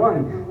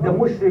everyone. The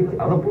mushrik, the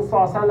Prophet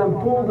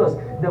ﷺ told us,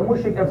 the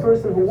mushrik, a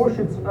person who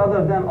worships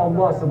other than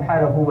Allah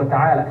subhanahu wa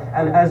ta'ala.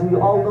 And as we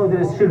all know,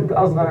 there is shirk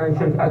asghar and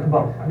shirk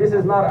akbar. This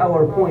is not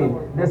our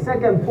point. The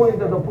second point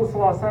that the Prophet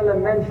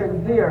ﷺ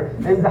mentioned here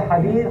is the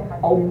hadith,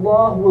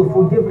 Allah will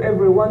forgive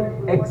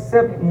everyone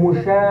except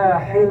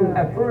mushahin,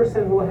 a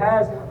person who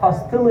has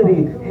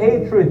hostility,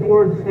 hatred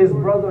towards his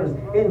brothers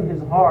in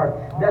his heart.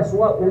 That's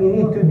what we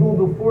need to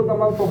do before the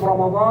month of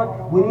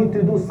Ramadan. We need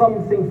to do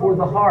something for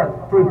the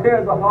heart,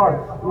 prepare the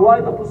heart.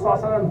 Why the Prophet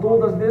ﷺ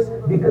told us this?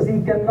 Because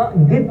he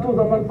cannot get to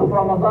the month of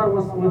Ramadan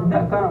with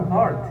that kind of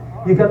heart.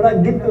 You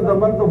cannot get to the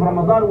month of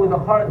Ramadan with a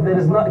heart that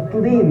is not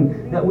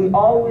clean. That we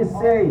always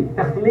say,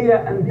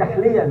 takhliya and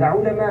tahliya. The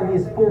ulama,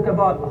 they spoke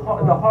about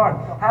the heart,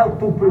 how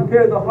to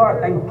prepare the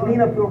heart and clean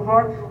up your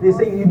heart. They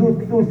say you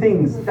do two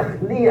things.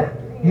 Takhliya,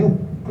 you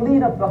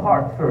clean up the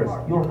heart first.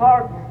 Your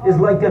heart is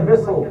like a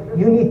vessel.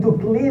 You need to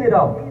clean it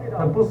up.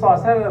 The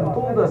Prophet ﷺ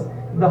told us,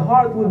 the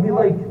heart will be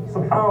like,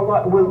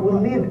 subhanAllah,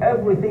 will lead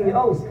everything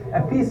else.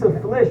 A piece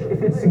of flesh,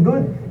 if it's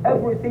good,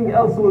 everything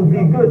else will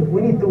be good.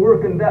 We need to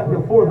work on that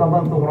before the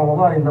month of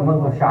Ramadan, in the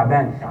month of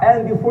Sha'ban,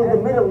 and before the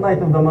middle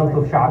night of the month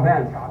of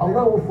Sha'ban.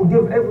 Allah will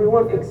forgive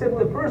everyone except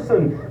the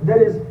person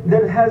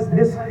that has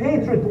this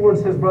hatred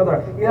towards his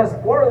brother. He has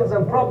quarrels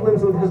and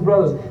problems with his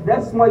brothers.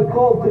 That's my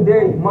call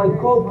today, my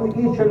call to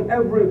each and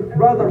every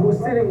brother who's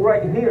sitting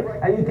right here,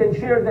 and you can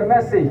share the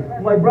message.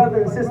 My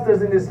brothers and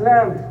sisters in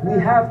Islam, we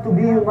have to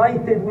be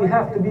united. We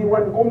have to be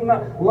one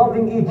ummah,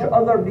 loving each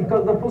other,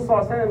 because the Prophet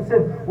ﷺ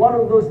said, one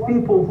of those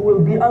people who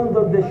will be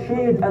under the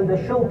shade and the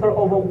shelter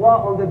of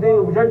Allah on the day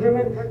of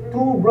judgment,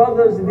 two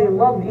brothers, they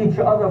love each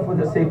other for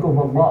the sake of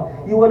Allah.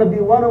 You want to be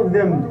one of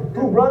them.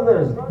 Two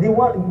brothers, they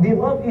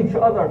love each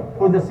other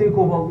for the sake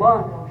of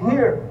Allah.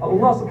 Here,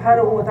 Allah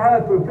subhanahu wa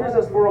ta'ala prepares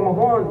us for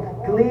Ramadan.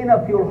 Clean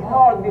up your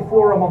heart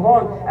before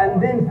Ramadan,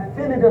 and then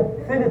fill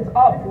it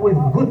up with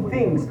good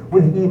things,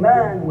 with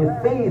iman, with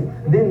faith.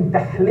 Then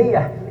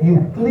tahliyah,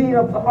 you clean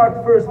up the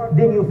heart first,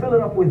 then you fill it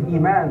up with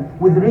iman,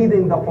 with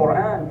reading the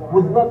Quran,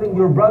 with loving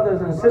your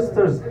brothers and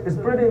sisters,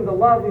 spreading the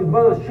love with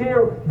brothers,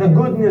 share the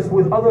goodness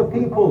with other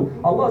people.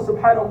 Allah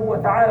subhanahu wa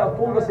ta'ala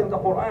told us in the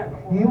Quran,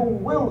 you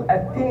will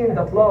attain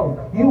that love,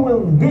 you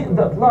will get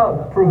that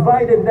love,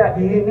 provided that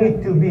you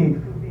need to be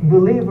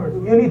believers.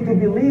 You need to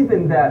believe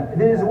in that.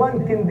 There is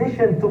one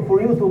condition for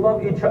you to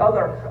love each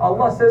other.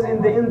 Allah says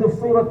in the end of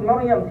Surah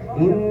Maryam,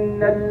 إِنَّ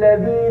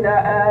الَّذِينَ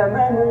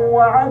آمَنُوا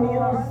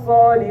وَعَمِلُوا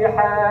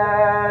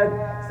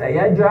الصَّالِحَاتِ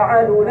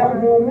سيجعل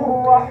لهم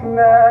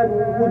الرحمن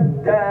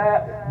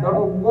ودا. That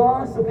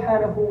Allah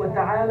subhanahu wa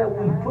ta'ala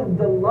will put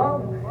the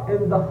love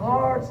in the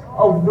hearts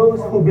of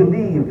those who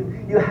believe.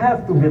 You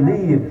have to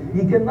believe.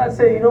 You cannot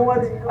say, you know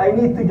what, I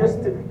need to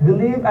just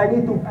believe, I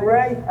need to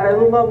pray, and I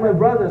don't love my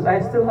brothers.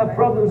 I still have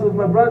problems with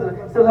my brothers,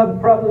 still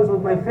have problems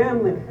with my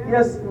family.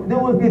 Yes, there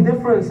will be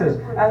differences.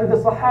 And the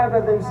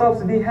Sahaba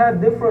themselves, they had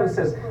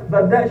differences.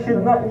 But that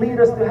should not lead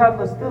us to have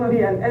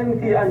hostility and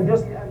envy and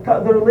just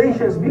cut the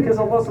relations, because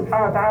Allah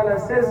subhanahu wa ta'ala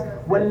says,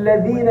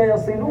 وَالَّذِينَ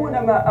يَصِلُونَ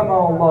مَا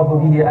أَمَرَ اللَّهُ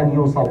بِهِ أَنْ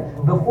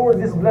يُوصَلْ. Before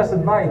this blessed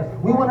night,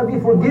 we want to be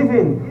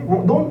forgiven.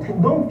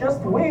 Don't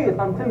just wait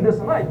until this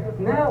night.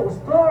 Now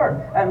start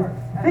and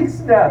fix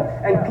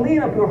that and clean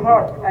up your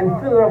heart and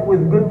fill it up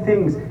with good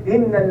things.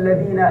 إِنَّ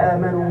الَّذِينَ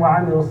آمَنُوا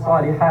وَعَمِلُوا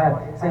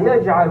الصَّالِحَاتِ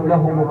سَيَجْعَلُ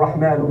لَهُمُ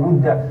الرَّحْمَنُ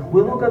وُدًّا.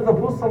 We look at the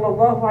Prophet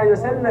sallallahu alayhi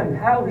wa sallam,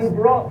 how he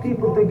brought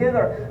people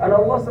together. And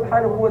Allah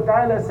subhanahu wa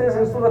ta'ala says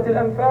in Surah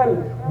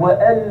Al-Anfal,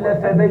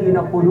 وَأَلَّفَ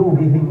بَيْنَ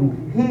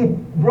قُلُوبِهِمْ. He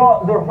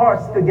brought their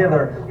hearts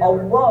together.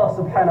 Allah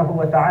subhanahu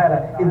wa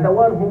ta'ala is the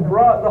one who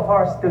brought the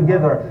hearts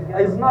together.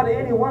 It's not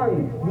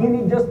anyone. You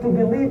need just to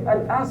believe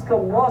and ask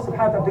Allah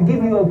subhanahu wa ta'ala to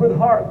give you a good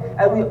heart.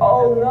 And we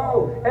all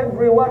know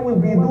everyone will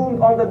be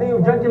doomed on the day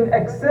of judgment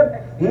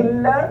except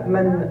إِلَّا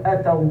مَنْ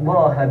أَتَى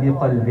اللَّهَ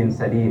بِقَلْبٍ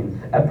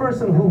سَلِيمٍ. A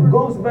person who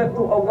goes back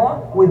to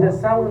Allah with a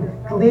sound,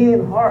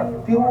 clean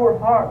heart, pure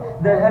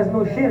heart, that has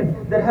no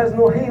shirk, that has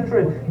no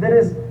hatred, that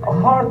is a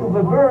heart of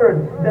a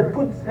bird, that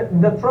puts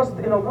the trust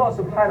in Allah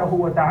subhanahu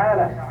wa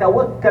ta'ala.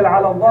 تَوَكَّلْ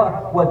عَلَى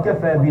اللَّهِ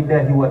وَكَفَى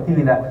بِاللَّهِ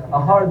وَكِيلًا. A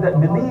heart that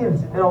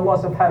believes in Allah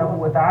subhanahu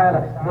wa ta'ala,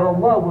 that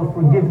Allah will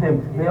forgive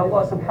him. May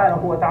Allah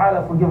subhanahu wa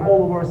ta'ala forgive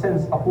all of our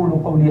sins.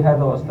 أقول قولي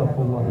هذا وأستغفر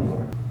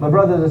الله. My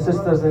brothers and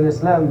sisters in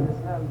Islam,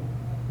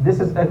 this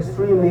is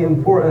extremely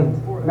important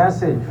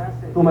message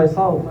to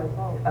myself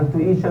and to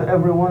each and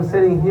every one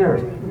sitting here,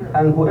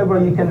 and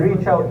whoever you can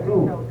reach out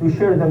to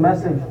share the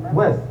message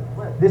with.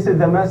 This is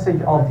the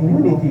message of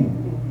unity.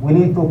 We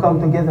need to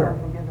come together.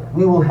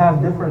 We will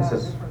have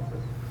differences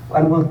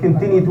and will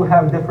continue to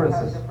have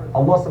differences.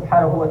 Allah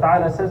subhanahu wa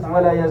ta'ala says,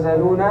 وَلَا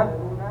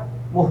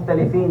يَزَالُونَ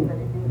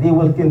مُخْتَلِفِينَ. They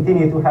will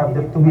continue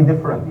to be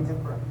different.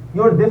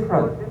 You're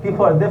different.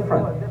 People are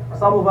different.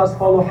 Some of us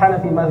follow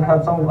Hanafi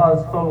madhab, some of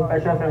us follow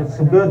Shafi'i. It's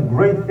good,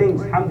 great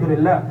things,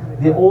 alhamdulillah.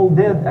 They all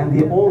did, and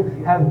they all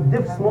have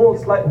small,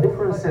 slight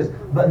differences,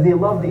 but they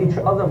loved each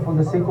other for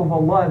the sake of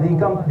Allah.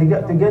 They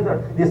get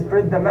together, they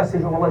spread the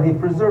message of Allah, they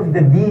preserve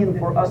the deen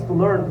for us to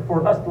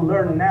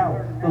learn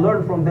now, to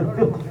learn from the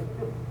fiqh.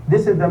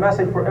 This is the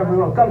message for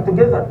everyone. Come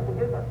together.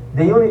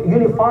 The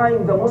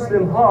unifying the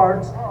Muslim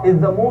hearts is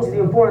the most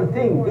important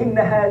thing. إِنَّ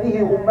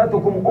هَذِهِ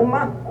أُمَّتُكُمْ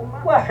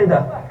أُمَّةٌ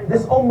وَاحِدَةٌ.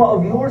 This ummah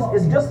of yours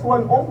is just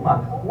one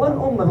ummah, the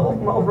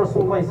ummah of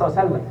Rasulullah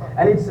sallallahu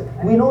alaihi wasallam.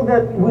 And we know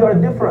that we are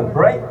different,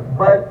 right?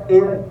 But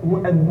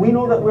we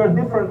know that we are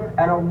different,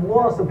 and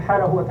Allah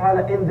subhanahu wa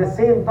ta'ala, in the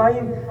same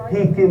time,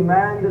 He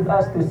commanded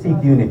us to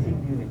seek unity.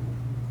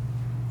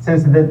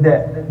 Since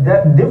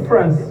that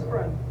difference,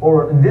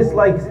 or this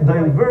like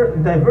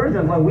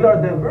divergence, like we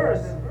are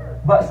diverse,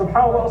 but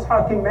subhanAllah,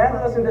 Allah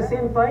commanded us in the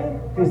same time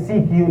to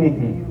seek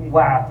unity.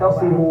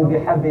 وَاعْتَصِمُوا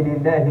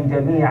بِحَبِّلِ اللَّهِ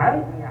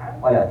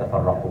جَمِيعًا وَلَا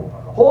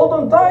تَفَرَّقُوا. Hold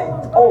on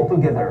tight all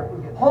together.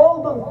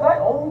 Hold on tight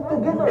all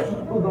together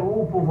to the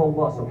rope of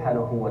Allah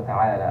subhanahu wa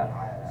ta'ala.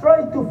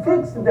 Try to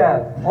fix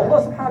that.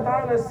 Allah subhanahu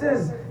wa ta'ala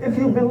says, if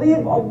you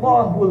believe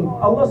Allah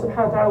subhanahu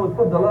wa ta'ala will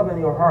put the love in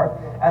your heart.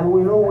 And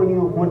we know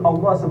when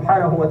Allah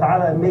subhanahu wa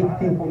ta'ala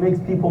makes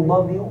people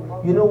love you,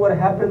 you know what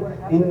happened?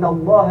 Inna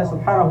Allah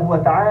subhanahu wa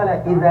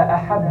ta'ala إِذَا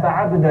أَحَبَّ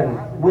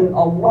عَبْدًا. When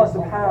Allah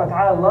subhanahu wa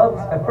ta'ala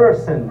loves a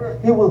person,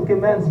 He will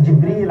command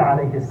Jibreel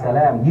alayhi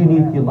salam, you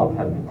need to love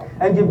him.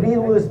 And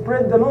Jibreel will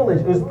spread the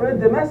knowledge, will spread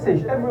the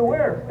message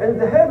everywhere in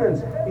the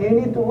heavens. You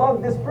need to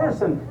love this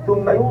person.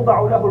 ثُمَّ يُوضَعُ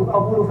لَهُ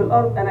الْقَبُولُ فِي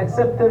الْأَرْضِ. And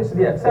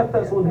the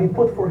acceptance will be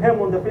put for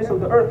him on the face of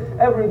the earth.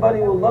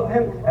 Everybody will love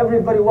him.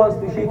 Everybody wants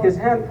to shake his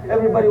hand.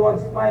 Everybody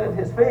wants to smile at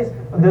his face.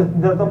 The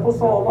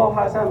Prophet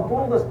ﷺ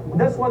told us,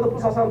 that's why the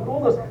Prophet ﷺ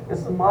told us,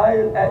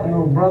 smile at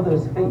your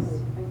brother's face.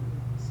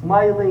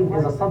 Smiling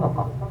is a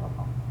sadaqah.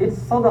 It's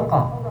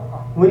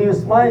sadaqah. When you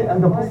smile,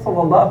 and the Prophet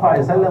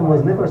ﷺ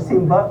was never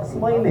seen but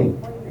smiling.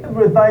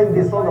 Every time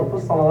they saw the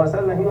Prophet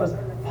ﷺ, he was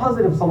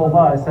positive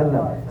sallallahu alaihi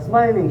wasallam,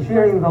 smiling,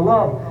 sharing the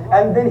love.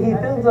 And then he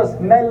tells us,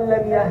 مَنْ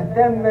لَمْ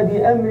يَهْتَمَّ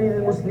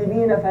بِأَمْرِ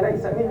الْمُسْلِمِينَ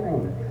فَلَيْسَ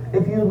مِنْهُمْ.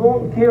 If you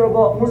don't care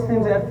about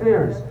Muslims'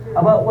 affairs,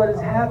 about what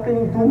is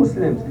happening to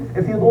Muslims,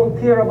 if you don't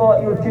care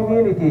about your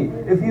community,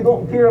 if you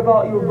don't care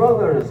about your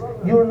brothers,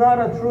 you're not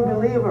a true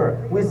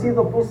believer. We see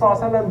the Prophet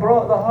ﷺ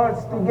brought the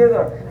hearts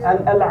together.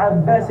 And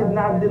Al-Abbas ibn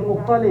Abdul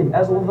Muttalib,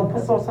 as when the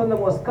Prophet ﷺ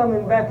was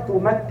coming back to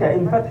Mecca,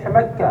 in Fath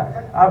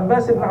Mecca,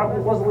 Abbas ibn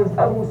Abdul was with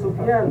Abu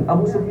Sufyan.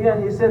 Abu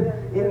Sufyan, he said,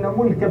 إِنَّ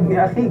مُلْكَ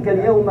ابْنِ أَخِيكَ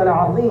الْيَوْمَ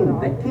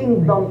الْعَظِيمِ. The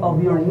kingdom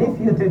of your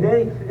nephew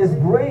today is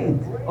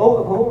great.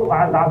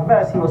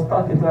 Al-Abbas, he was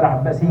talking to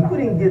Al-Abbas, he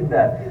couldn't get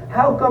that.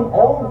 How come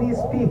all these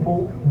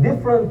people,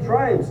 different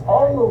tribes,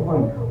 all of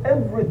them,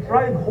 every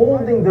tribe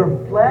holding their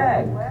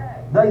flag,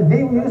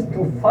 they used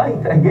to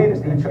fight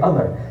against each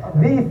other.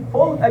 They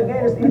fought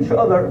against each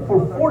other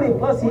for 40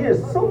 plus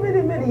years, so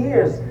many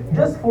years,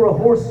 just for a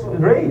horse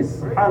race,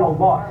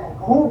 subhanAllah.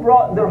 Who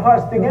brought their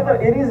hearts together?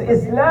 It is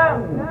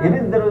Islam. It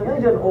is the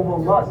religion of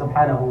Allah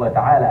subhanahu wa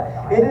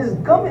ta'ala. It is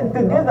coming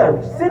together,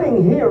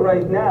 sitting here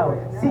right now,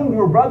 seeing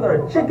your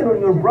brother, checking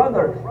on your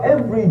brother.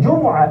 Every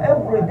Jumu'ah,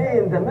 every day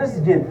in the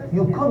masjid,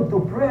 you come to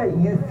pray.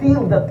 You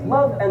feel that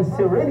love and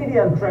serenity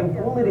and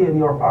tranquility in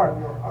your heart.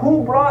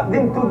 Who brought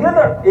them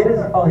together? He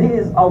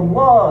is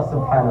Allah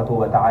subhanahu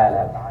wa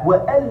ta'ala.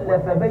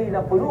 وَأَلَّفَ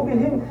بَيْنَ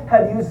قُلُوبِهِمْ.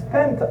 Had you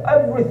spent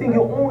everything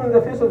you own on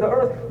the face of the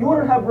earth, you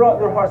wouldn't have brought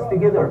their hearts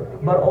together.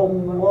 But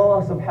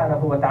Allah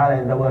subhanahu wa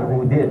ta'ala is the one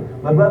who did.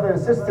 My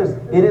brothers and sisters,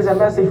 it is a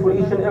message for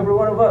each and every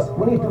one of us.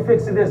 We need to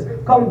fix this.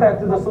 Come back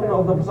to the sunnah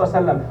of the Prophet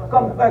ﷺ.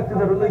 Come back to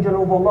the religion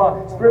of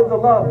Allah. Spread the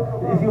love.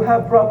 If you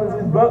have problems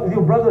with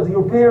your brothers,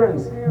 your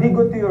parents, be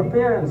good to your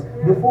parents.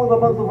 Before the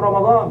month of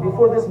Ramadan,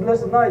 before this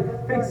blessed night,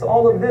 fix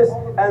all of this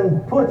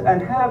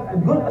and have a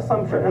good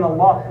assumption in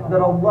Allah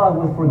that Allah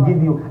will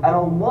forgive you and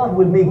Allah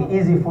will make it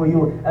easy for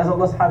you. As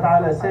Allah subhanahu wa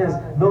ta'ala says,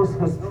 those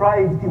who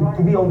strive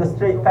to be on the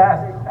straight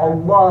path,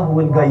 Allah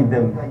will guide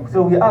them.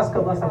 So we ask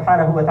Allah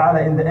subhanahu wa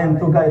ta'ala in the end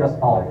to guide us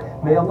all.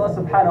 May Allah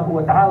subhanahu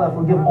wa ta'ala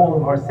forgive all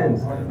of our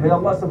sins. May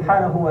Allah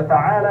subhanahu wa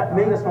ta'ala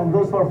make us from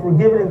those who are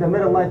forgiven in the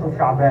middle night of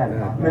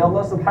Sha'ban. May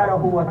Allah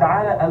subhanahu wa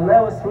ta'ala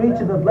allow us to reach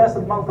the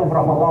blessed month of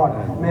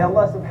Ramadan. May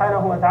Allah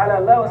subhanahu wa ta'ala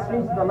allow us to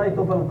reach the night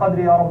of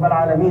Al-Qadr ya Rabbal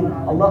Alameen.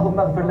 اللهم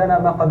اغفر لنا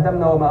ما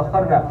قدمنا وما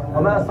أخرنا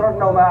وما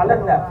أسررنا وما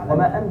أعلنا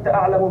وما أنت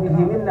أعلم به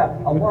منا.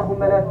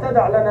 اللهم لا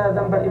تدع لنا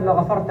ذنبا إلا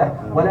غفرته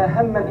ولا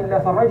هما إلا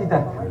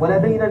فرجته ولا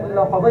دينا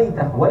إلا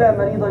قضيته ولا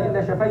مريضا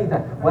إلا شفيته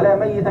ولا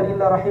ميتا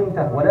إلا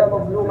رحمته ولا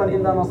مظلوما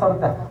إلا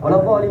نصرته ولا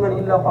ظالما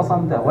إلا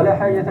قصمته ولا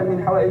حاجة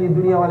من حوائج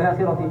الدنيا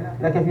والآخرة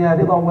لك فيها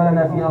رضا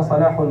ولنا فيها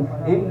صلاح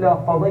إلا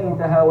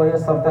قضيتها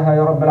ويسرتها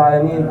يا رب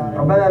العالمين.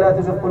 ربنا لا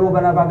تزغ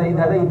قلوبنا بعد إذ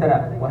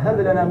هديتنا وهب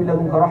لنا من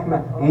لدنك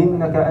رحمة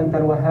إنك أنت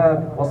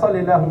الوهاب. وصل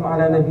اللهم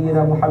على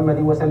نبينا محمد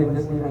وسلم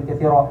تسليما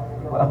كثيرا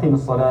وأقم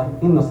الصلاة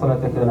إن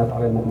الصلاة كانت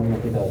على المؤمنين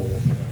كتابا.